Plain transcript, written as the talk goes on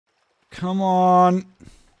Come on.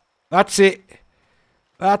 That's it.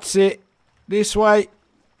 That's it. This way.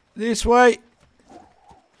 This way.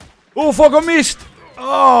 Oh, fuck, I missed.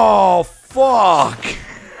 Oh, fuck.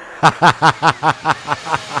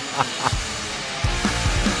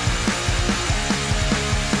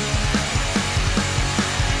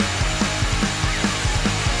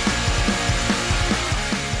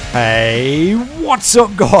 Hey, what's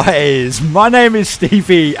up guys? My name is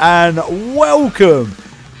Stevie and welcome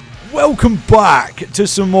back to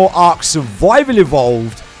some more ARK Survival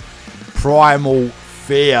Evolved Primal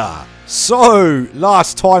Fear. So,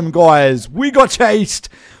 last time guys, we got chased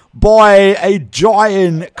by a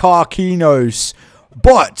giant Carcinos,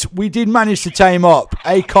 but we did manage to tame up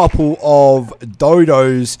a couple of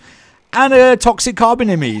dodos and a toxic carbon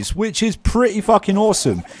enemies, which is pretty fucking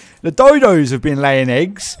awesome. The dodos have been laying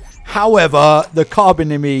eggs, however, the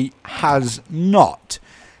carbon enemy has not.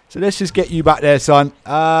 So let's just get you back there, son.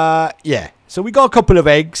 Yeah, so we got a couple of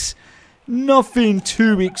eggs. Nothing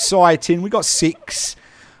too exciting. We got 6,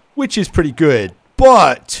 which is pretty good.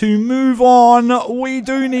 But to move on, we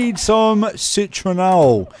do need some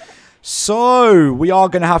citronelle. So we are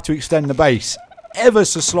going to have to extend the base ever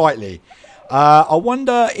so slightly. I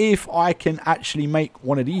wonder if I can actually make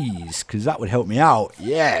one of these, because that would help me out.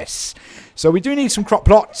 Yes. So we do need some crop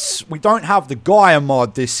plots. We don't have the Gaia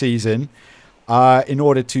mod this season in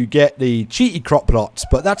order to get the cheaty crop plots,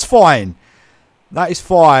 but that's fine. That is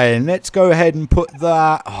fine. Let's go ahead and put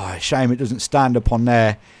that. Oh, shame it doesn't stand up on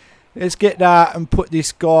there. Let's get that and put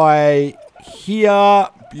this guy here.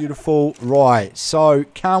 Beautiful. Right. So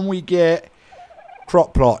can we get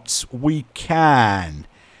crop plots? We can.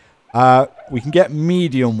 We can get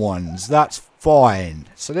medium ones. That's fine.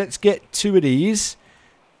 So let's get 2 of these.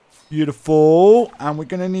 Beautiful. And we're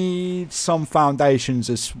going to need some foundations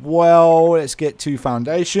as well. Let's get 2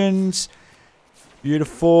 foundations.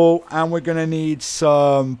 Beautiful. And we're going to need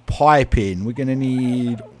some piping. We're going to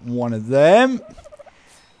need one of them.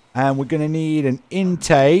 And we're going to need an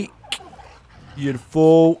intake.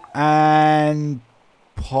 Beautiful. And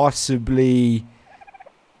possibly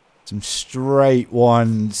some straight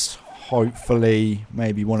ones. Hopefully,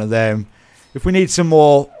 maybe one of them. If we need some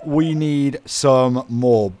more, we need some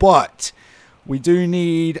more. But we do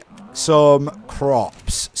need some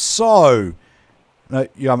crops. So, no,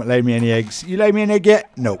 you haven't laid me any eggs. You laid me an egg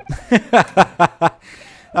yet? No.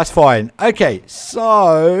 That's fine. Okay,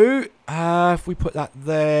 so if we put that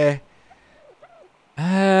there.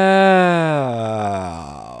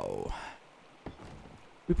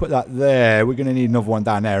 We put that there. We're going to need another one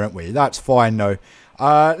down there, aren't we? That's fine, though.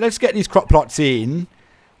 Let's get these crop plots in.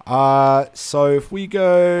 So if we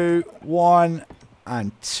go 1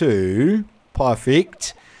 and 2,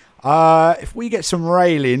 perfect. If we get some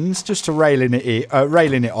railings, just to railing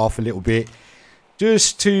it off a little bit,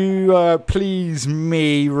 just to please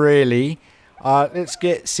me, really. Let's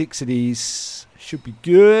get 6 of these. Should be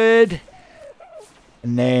good.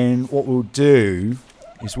 And then what we'll do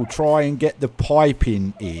is we'll try and get the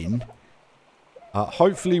piping in.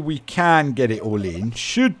 Hopefully we can get it all in.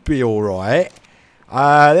 Should be alright.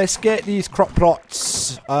 Let's get these crop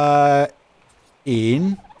plots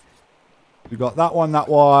in. We've got that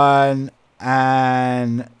one,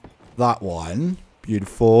 and that one.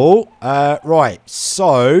 Beautiful. Right,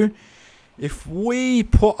 so if we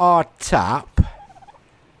put our tap...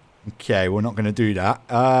 Okay, we're not going to do that.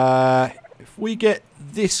 If we get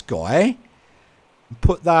this guy,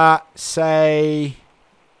 put that, say...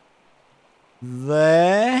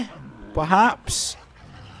 there, perhaps.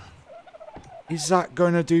 Is that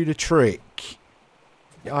going to do the trick?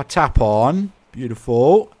 Get our tap on.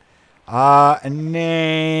 Beautiful. And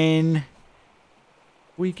then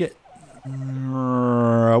we get...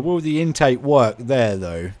 will the intake work there,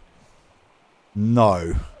 though?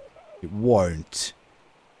 No, it won't.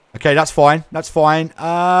 Okay, that's fine. That's fine.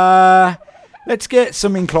 Let's get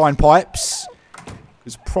some incline pipes.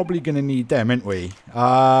 Because probably going to need them, aren't we?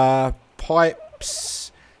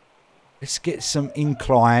 Pipes. Let's get some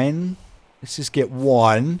incline. Let's just get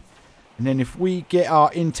 1. And then if we get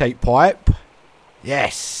our intake pipe.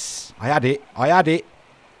 Yes. I had it. I had it.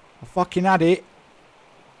 I fucking had it.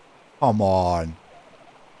 Come on.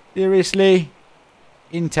 Seriously?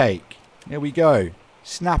 Intake. There we go.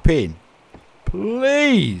 Snap in.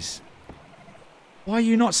 Please. Why are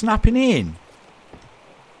you not snapping in?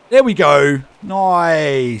 There we go.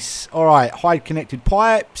 Nice. Alright. Hide connected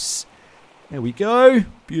pipes. There we go.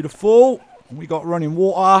 Beautiful. We got running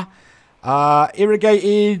water.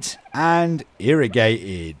 Irrigated and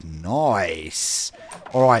irrigated. Nice.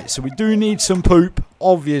 Alright, so we do need some poop,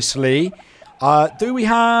 obviously. Do we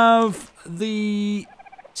have the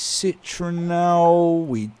citronelle.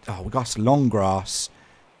 We got some long grass.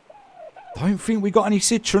 Don't think we got any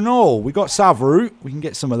citronelle. We got savroot. We can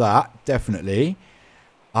get some of that, definitely.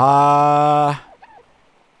 Oh,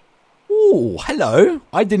 hello.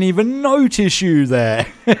 I didn't even notice you there.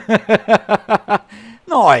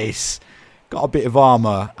 Nice. Got a bit of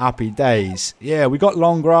armor. Happy days. Yeah, we got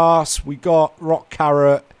long grass. We got rock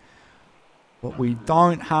carrot. But we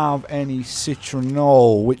don't have any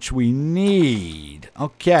citronelle, which we need.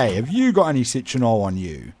 Okay, have you got any citronelle on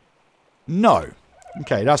you? No.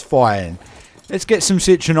 Okay, that's fine. Let's get some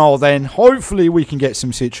citronelle then. Hopefully we can get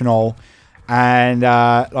some citronelle. And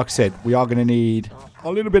like I said, we are going to need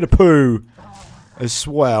a little bit of poo as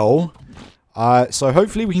well. So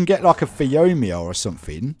hopefully we can get like a Phiomia or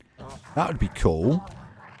something. That would be cool.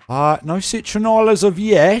 No citronelle as of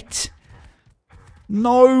yet.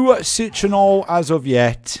 No citronelle as of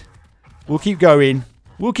yet. We'll keep going.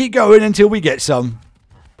 We'll keep going until we get some.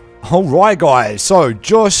 Alright guys, so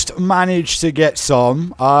just managed to get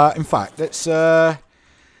some. In fact, let's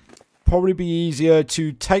probably be easier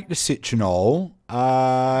to take the citronelle.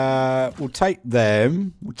 We'll take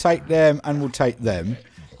them. We'll take them and we'll take them.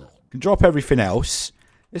 We can drop everything else.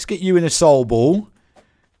 Let's get you in a soul ball.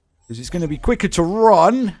 Because it's going to be quicker to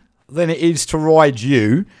run than it is to ride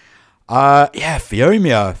you. Yeah,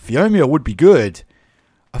 Phiomia. Phiomia would be good.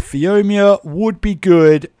 A Phiomia would be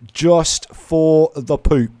good just for the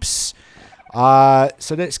poops.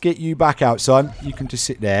 So let's get you back out, son. You can just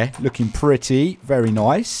sit there looking pretty. Very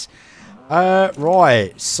nice.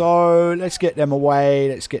 Right. So let's get them away.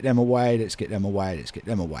 Let's get them away. Let's get them away. Let's get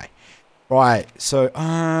them away. Right. So,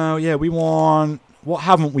 yeah, we want... What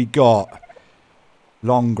haven't we got?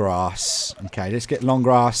 Long grass. Okay, let's get long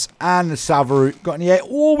grass and the savroot. Got any egg?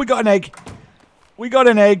 Oh, we got an egg. We got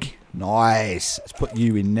an egg. Nice. Let's put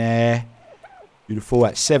you in there. Beautiful.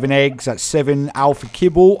 That's 7 eggs. That's 7 alpha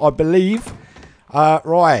kibble, I believe.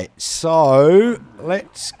 Right. So,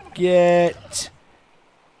 let's get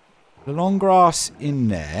the long grass in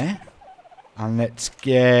there. And let's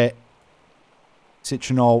get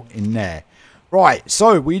citronelle in there. Right.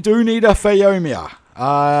 So, we do need a Phiomia.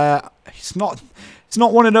 It's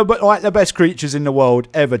not one of the best creatures in the world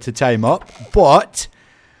ever to tame up, but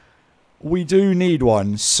we do need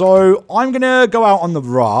one. So I'm going to go out on the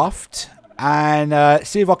raft and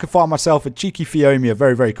see if I can find myself a cheeky Phiomia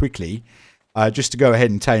very, very quickly, just to go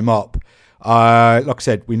ahead and tame up. Like I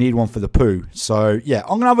said, we need one for the poo. So yeah,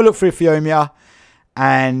 I'm going to have a look for a Phiomia,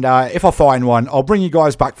 and if I find one, I'll bring you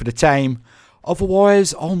guys back for the tame.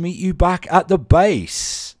 Otherwise, I'll meet you back at the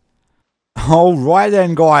base. Alright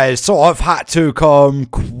then guys, so I've had to come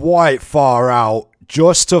quite far out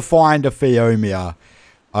just to find a Phiomia.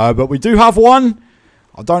 But we do have one.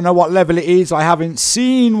 I don't know what level it is. I haven't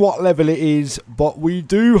seen what level it is. But we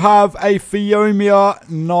do have a Phiomia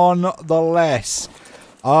nonetheless.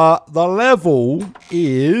 The level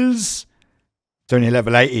is... It's only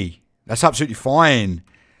level 80. That's absolutely fine.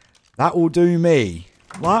 That will do me.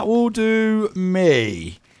 That will do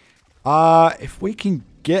me. If we can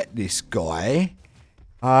get this guy.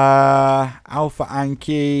 Alpha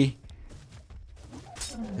Anki.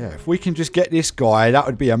 Yeah, if we can just get this guy, that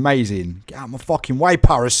would be amazing. Get out of my fucking way,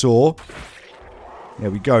 Parasaur.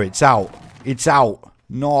 There we go. It's out. It's out.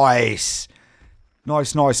 Nice.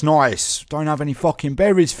 Nice, nice, nice. Don't have any fucking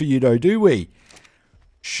berries for you, though, do we?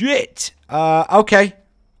 Shit. Okay.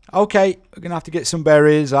 Okay. We're going to have to get some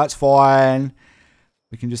berries. That's fine.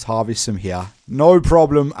 We can just harvest some here. No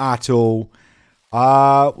problem at all.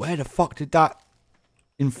 Where the fuck did that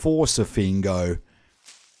enforcer thing go?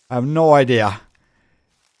 I have no idea.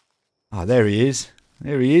 Ah, there he is.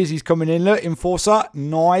 There he is. He's coming in. Look, enforcer.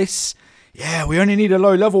 Nice. Yeah, we only need a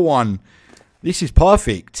low level one. This is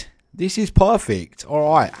perfect. This is perfect.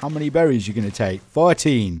 Alright, how many berries are you going to take?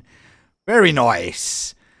 13. Very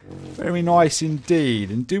nice. Very nice indeed.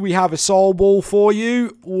 And do we have a soul ball for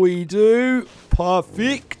you? We do.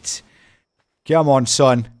 Perfect. Come on,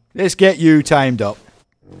 son. Let's get you tamed up.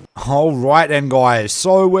 Alright then, guys.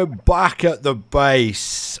 So we're back at the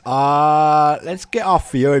base. Let's get our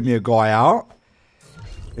Phiomia guy out.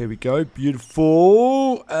 There we go.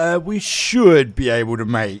 Beautiful. We should be able to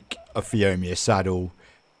make a Phiomia saddle.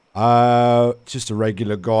 Just a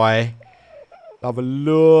regular guy. Have a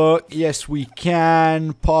look. Yes, we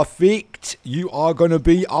can. Perfect. You are going to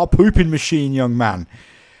be our pooping machine, young man.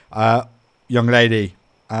 Young lady.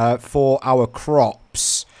 For our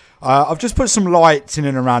crops. I've just put some lights in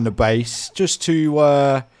and around the base. Just to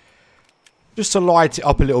light it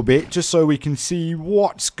up a little bit. Just so we can see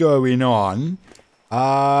what's going on.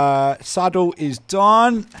 Saddle is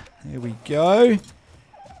done. There we go.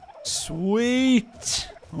 Sweet.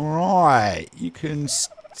 Alright. You can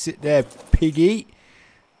Sit there, piggy.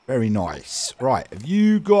 Very nice. Right, have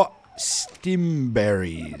you got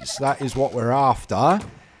stimberries? That is what we're after.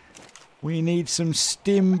 We need some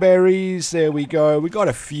stimberries. There we go. We got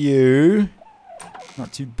a few.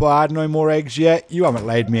 Not too bad. No more eggs yet. You haven't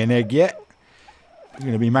laid me an egg yet. You're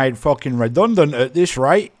going to be made fucking redundant at this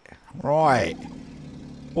rate. Right.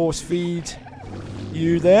 Force feed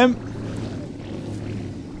you them.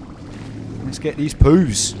 Let's get these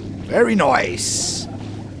poos. Very nice.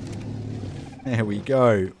 There we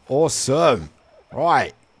go. Awesome.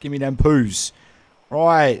 Right. Give me them poos.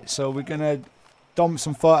 Right. So we're going to dump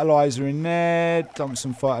some fertilizer in there. Dump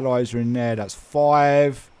some fertilizer in there. That's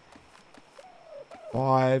 5.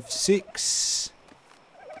 5, 6,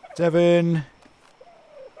 7,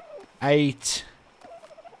 8,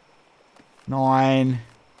 9,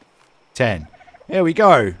 10. There we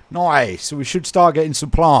go. Nice. So we should start getting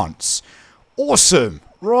some plants. Awesome.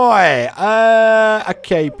 Right.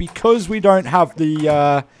 Okay. Because we don't have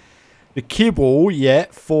the kibble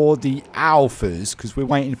yet for the alphas, because we're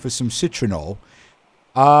waiting for some citronal.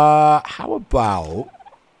 How about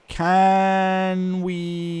can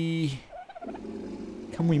we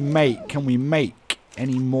make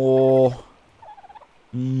any more?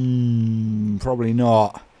 Probably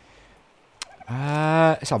not.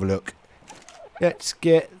 Let's have a look. Let's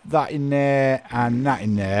get that in there and that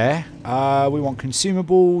in there. We want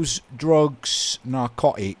consumables, drugs,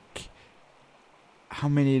 narcotic. How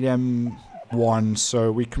many of them? 1.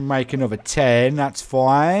 So we can make another 10. That's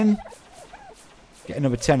fine. Get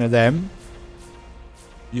another 10 of them.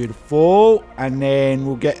 Beautiful. And then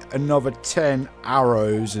we'll get another 10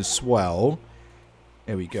 arrows as well.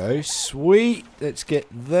 There we go. Sweet. Let's get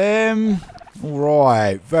them.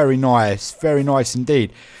 Alright. Very nice. Very nice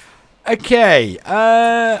indeed. Okay.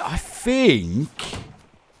 I think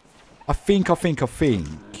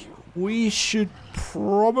we should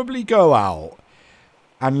probably go out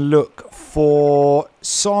and look for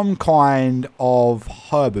some kind of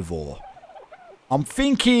herbivore. I'm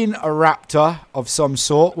thinking a raptor of some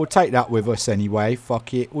sort. We'll take that with us anyway.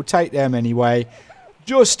 Fuck it. We'll take them anyway.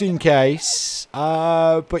 Just in case.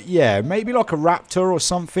 But yeah, maybe like a raptor or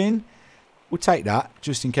something. We'll take that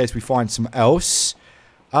just in case we find some else.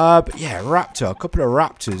 But yeah, raptor. A couple of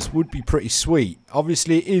raptors would be pretty sweet.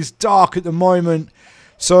 Obviously, it is dark at the moment.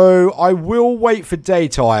 So I will wait for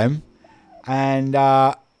daytime. And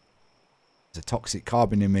there's a toxic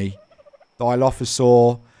carbon in me.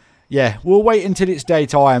 Dilophosaur. Yeah, we'll wait until it's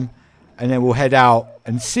daytime, and then we'll head out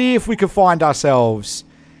and see if we can find ourselves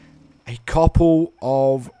a couple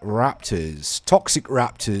of raptors. Toxic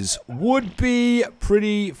raptors would be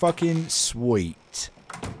pretty fucking sweet.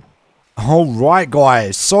 Alright,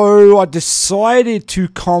 guys. So I decided to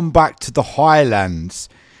come back to the Highlands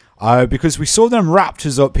because we saw them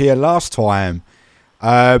raptors up here last time,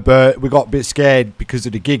 but we got a bit scared because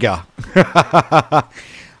of the giga.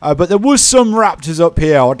 But there was some raptors up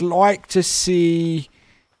here. I'd like to see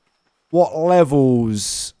what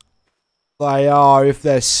levels they are, if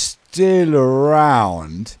they're still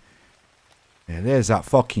around. Yeah, there's that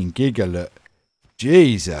fucking giga, look.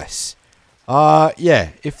 Jesus. Yeah,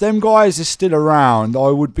 if them guys are still around, I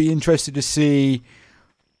would be interested to see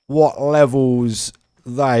what levels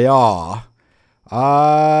they are.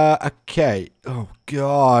 Okay. Oh,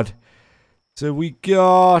 God. So we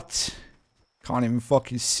got... Can't even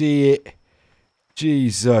fucking see it.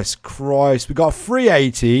 Jesus Christ. We got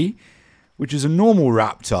 380, which is a normal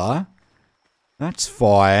raptor. That's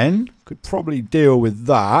fine. Could probably deal with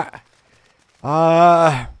that.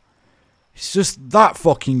 It's just that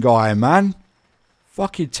fucking guy, man.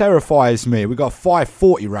 Fucking terrifies me. We got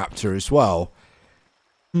 540 raptor as well.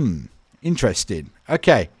 Interesting.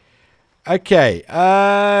 Okay. Okay.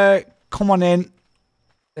 Come on in.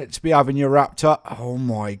 Let's be having your raptor. Oh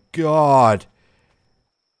my God.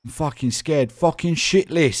 I'm fucking scared. Fucking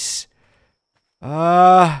shitless.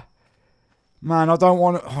 Man, I don't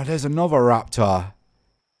want to... Oh, there's another raptor.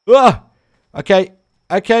 Okay.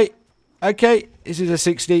 Okay. Okay. This is a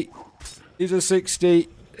 60. He's a 60.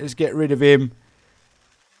 Let's get rid of him.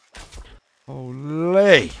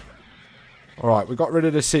 Holy. Alright, we got rid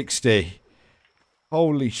of the 60.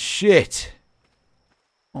 Holy shit.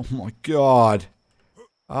 Oh my God.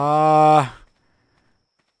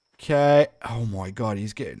 Okay. Oh my God,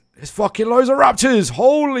 he's getting... There's fucking loads of raptors.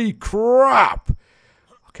 Holy crap.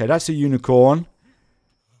 Okay, that's a unicorn.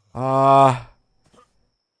 Holy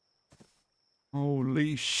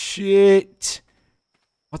shit.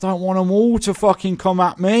 I don't want them all to fucking come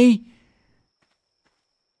at me.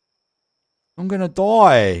 I'm gonna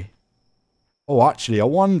die. Oh, actually, I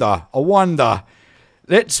wonder.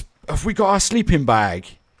 Let's... Have we got our sleeping bag?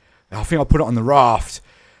 I think I'll put it on the raft.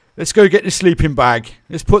 Let's go get the sleeping bag.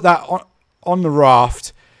 Let's put that on the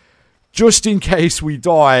raft. Just in case we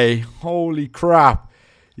die. Holy crap.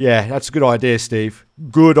 Yeah, that's a good idea, Steve.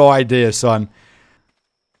 Good idea, son.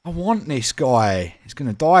 I want this guy. He's going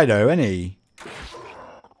to die, though, isn't he?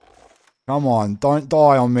 Come on, don't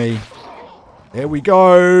die on me. There we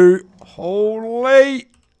go. Holy.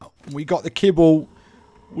 We got the kibble.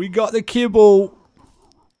 We got the kibble.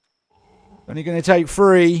 Only going to take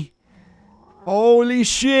 3. Holy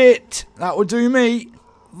shit. That will do me.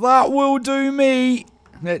 That will do me.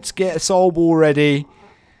 Let's get a soul ball ready.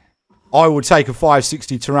 I will take a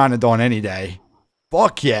 560 Pteranodon any day.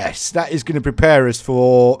 Fuck yes. That is going to prepare us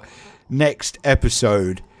for next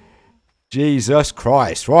episode. Jesus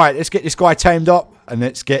Christ. Right, let's get this guy tamed up. And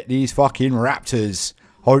let's get these fucking raptors.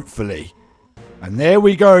 Hopefully. And there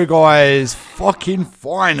we go, guys. Fucking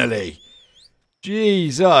finally.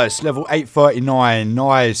 Jesus. Level 839.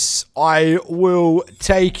 Nice. I will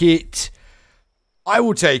take it. I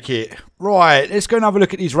will take it. Right, let's go and have a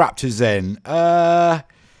look at these raptors then.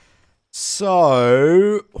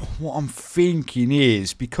 So, what I'm thinking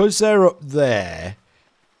is, because they're up there,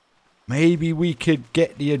 maybe we could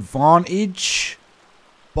get the advantage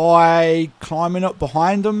by climbing up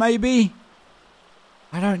behind them, maybe?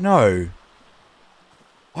 I don't know.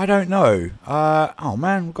 I don't know. Oh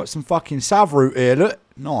man, we've got some fucking savroot here, look.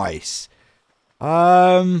 Nice.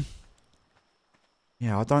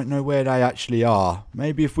 Yeah, I don't know where they actually are.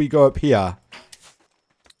 Maybe if we go up here.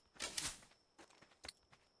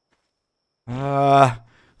 I'm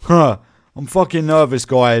fucking nervous,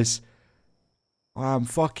 guys. I'm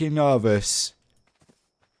fucking nervous.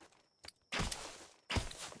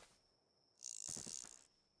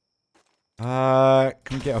 Can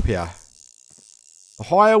we get up here? The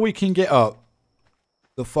higher we can get up,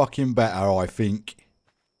 the fucking better, I think.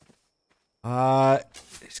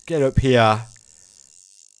 Let's get up here.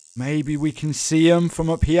 Maybe we can see them from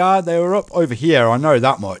up here. They were up over here, I know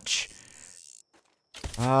that much.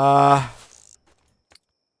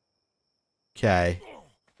 Okay.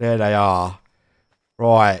 There they are.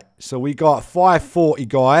 Right, so we got 540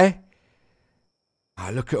 guy. Oh,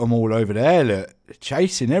 look at them all over there, look. They're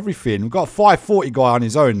chasing everything. We've got 540 guy on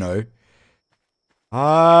his own, though.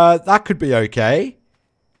 That could be okay.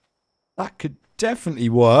 That could definitely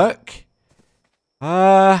work.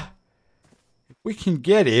 If we can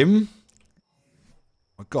get him.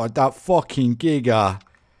 Oh, God, that fucking Giga.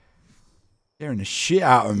 Scaring the shit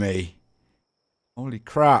out of me. Holy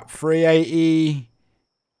crap. 380.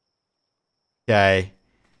 Okay.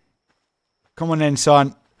 Come on then,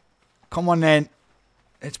 son. Come on then.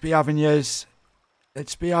 Let's be having yours.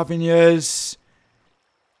 Let's be having yours.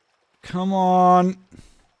 Come on.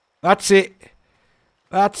 That's it.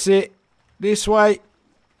 That's it. This way.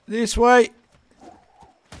 This way.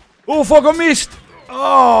 Oh, fuck, I missed.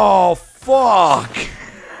 Oh, fuck.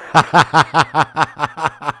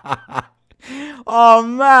 Oh,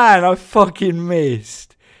 man, I fucking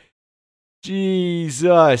missed.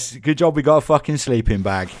 Jesus. Good job we got a fucking sleeping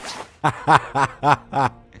bag.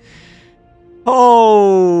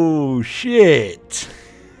 Oh, shit.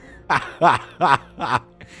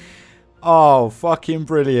 Oh, fucking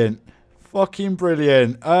brilliant. Fucking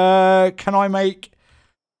brilliant. Can I make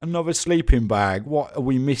another sleeping bag? What are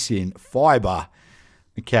we missing? Fiber.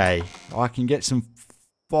 Okay. I can get some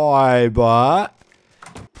fiber.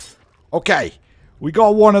 Okay. We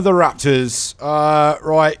got one of the raptors.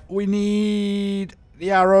 Right. We need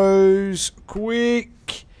the arrows.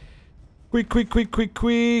 Quick. Quick, quick, quick, quick,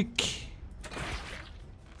 quick.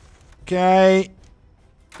 Okay.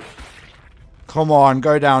 Come on.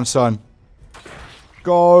 Go down, son.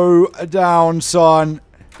 Go down, son.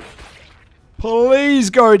 Please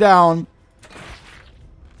go down.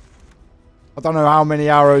 I don't know how many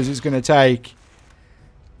arrows it's going to take.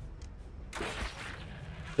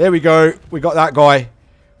 There we go. We got that guy.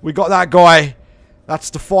 We got that guy. That's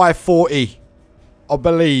the 540. I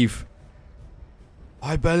believe.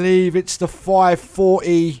 I believe it's the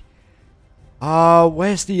 540.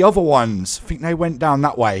 Where's the other ones? I think they went down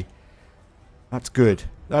that way. That's good.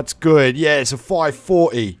 That's good. Yeah, it's a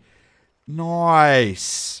 540.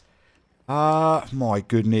 Nice. My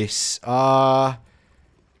goodness. Okay,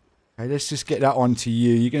 let's just get that onto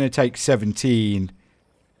you. You're going to take 17.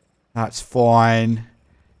 That's fine.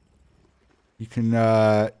 You can,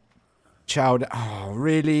 chow down. Oh,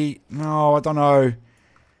 really? No, I don't know.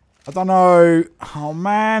 I don't know. Oh,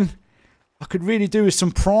 man. I could really do with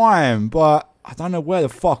some prime, but I don't know where the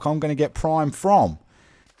fuck I'm going to get prime from.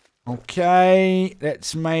 Okay,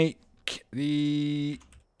 let's make the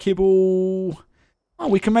kibble. Oh,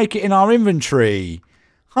 we can make it in our inventory.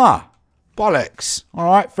 Huh. Bollocks.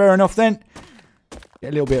 Alright, fair enough then. Get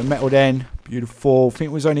a little bit of metal then. Beautiful. I think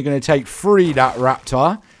it was only going to take 3, that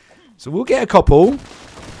raptor. So we'll get a couple.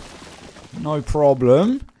 No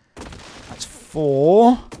problem. That's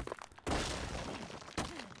 4.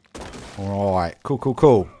 Alright. Cool, cool,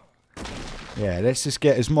 cool. Yeah, let's just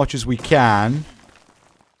get as much as we can.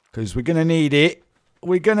 Because we're going to need it.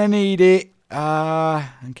 We're going to need it.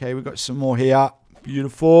 Okay, we've got some more here.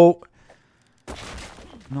 Beautiful.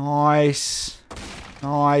 Nice.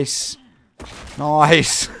 Nice.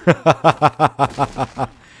 Nice.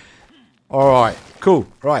 Alright, cool.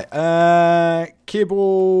 Right.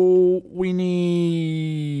 Kibble. We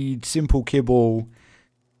need simple kibble.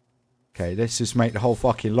 Okay, let's just make the whole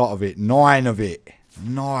fucking lot of it. 9 of it.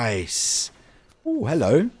 Nice. Oh,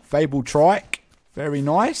 hello. Fable trike. Very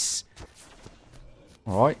nice.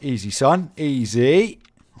 Alright, easy, son. Easy.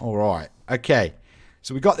 Alright, okay.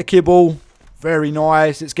 So we got the kibble. Very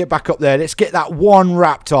nice. Let's get back up there. Let's get that 1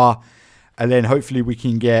 raptor. And then hopefully we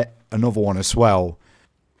can get another one as well.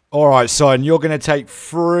 Alright, son. You're going to take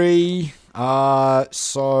 3.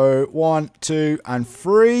 So 1, 2, and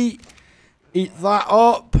 3. Eat that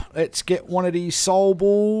up. Let's get one of these soul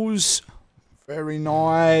balls. Very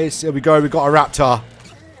nice. There we go. We got a raptor.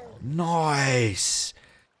 Nice.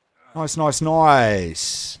 Nice, nice,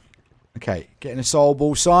 nice. Okay, getting a soul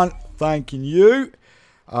ball, son. Thanking you.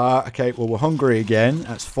 Okay, well, we're hungry again.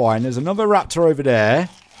 That's fine. There's another raptor over there.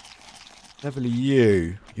 Level of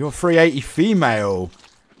you. You're a 380 female.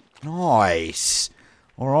 Nice.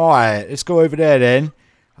 Alright, let's go over there then.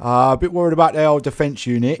 A bit worried about the old defense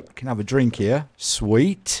unit. Can have a drink here.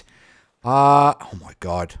 Sweet. Oh my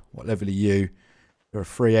god. What level are you? You're a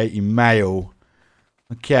 380 male.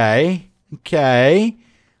 Okay. Okay.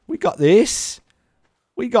 We got this.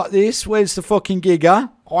 We got this. Where's the fucking Giga?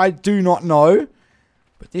 I do not know.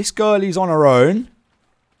 But this girl is on her own.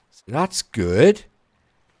 So that's good.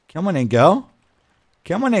 Come on in, girl.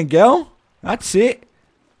 Come on in, girl. That's it.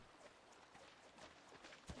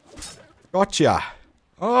 Gotcha.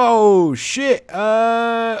 Oh, shit.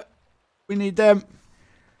 We need them.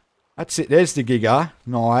 That's it. There's the Giga.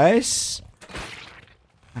 Nice.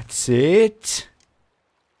 That's it.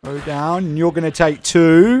 Go down. And you're going to take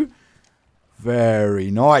 2.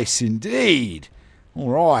 Very nice indeed. All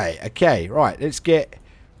right. Okay. Right. Let's get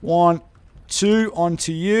 1, 2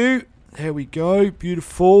 onto you. There we go.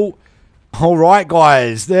 Beautiful. All right,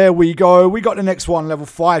 guys. There we go. We got the next one. Level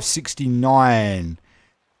 569.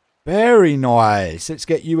 Very nice. Let's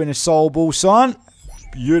get you in a soul ball, son.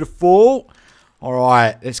 Beautiful. All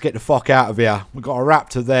right. Let's get the fuck out of here. We got a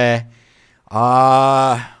raptor there.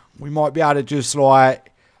 We might be able to just,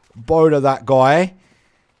 like, boulder that guy.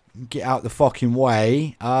 Get out the fucking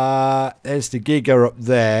way. There's the Giga up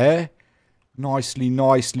there. Nicely,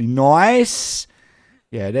 nicely, nice.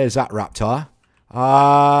 Yeah, there's that raptor.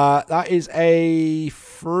 That is a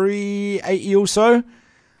 380 also.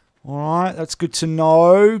 Alright, that's good to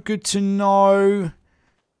know. Good to know.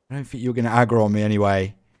 I don't think you're going to aggro on me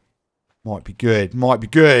anyway. Might be good. Might be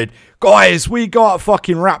good. Guys, we got a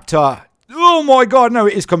fucking raptor. Oh my god, no,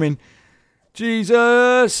 it is coming.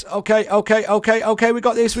 Jesus. Okay, okay, okay, okay. We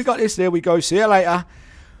got this. We got this. There we go. See you later.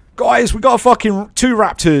 Guys, we got a fucking 2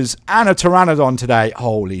 raptors and a pteranodon today.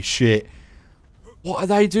 Holy shit. What are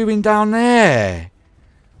they doing down there?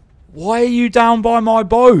 Why are you down by my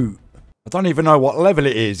boat? I don't even know what level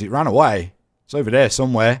it is. It ran away. It's over there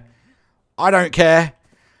somewhere. I don't care.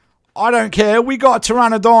 I don't care. We got a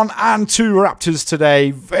pteranodon and 2 raptors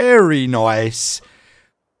today. Very nice.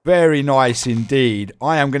 Very nice indeed.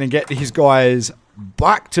 I am going to get these guys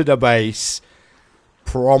back to the base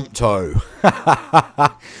prompto.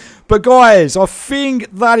 But guys, I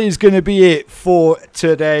think that is going to be it for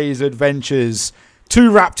today's adventures. 2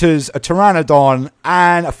 raptors, a pteranodon,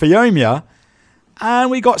 and a Phiomia. And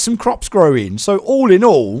we got some crops growing. So all in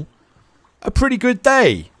all, a pretty good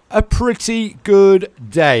day. A pretty good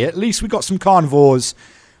day. At least we got some carnivores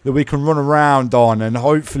that we can run around on and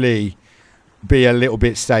hopefully be a little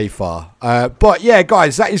bit safer. But yeah,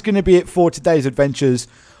 guys, that is going to be it for today's adventures.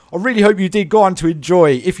 I really hope you did go on to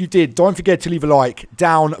enjoy. If you did, don't forget to leave a like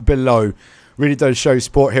down below. Really does show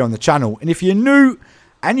support here on the channel. And if you're new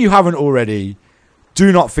and you haven't already,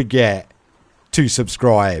 do not forget to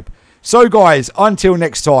subscribe. So guys, until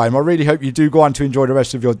next time, I really hope you do go on to enjoy the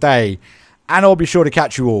rest of your day. And I'll be sure to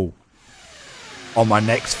catch you all on my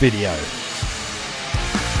next video.